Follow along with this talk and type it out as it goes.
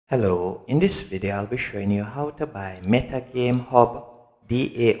Hello, in this video I'll be showing you how to buy metagamehub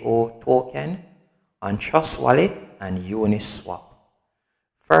DAO token on Trust Wallet and Uniswap.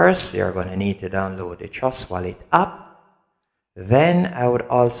 First, you're going to need to download the Trust Wallet app. Then I would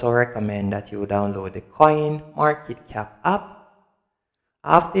also recommend that you download the CoinMarketCap app.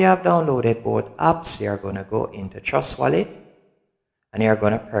 After you have downloaded both apps, you're going to go into Trust Wallet and you're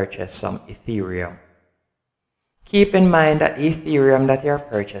going to purchase some Ethereum. Keep in mind that the Ethereum that you're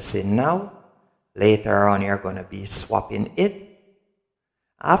purchasing now, later on you're going to be swapping it.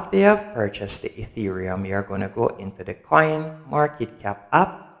 After you have purchased the Ethereum, you're going to go into the CoinMarketCap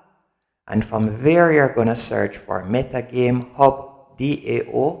app, and from there you're going to search for metagamehub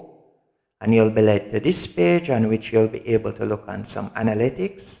DAO, and you'll be led to this page on which you'll be able to look on some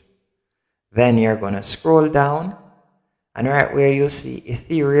analytics. Then you're going to scroll down, and right where you see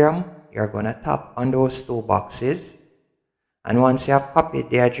Ethereum, you're going to tap on those two boxes, and once you have copied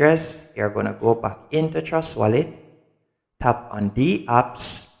the address, you're going to go back into Trust Wallet, tap on the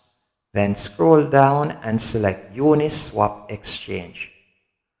apps, then scroll down and select Uniswap Exchange.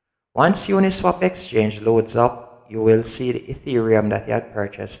 Once Uniswap Exchange loads up, you will see the Ethereum that you had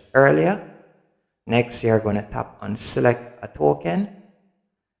purchased earlier. Next, you're going to tap on Select a Token,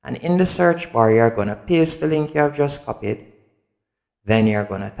 and in the search bar, you're going to paste the link you have just copied. Then you're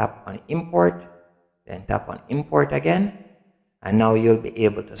going to tap on Import, then tap on Import again, and now you'll be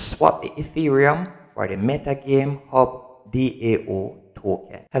able to swap the Ethereum for the metagamehub DAO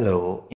token. Hello.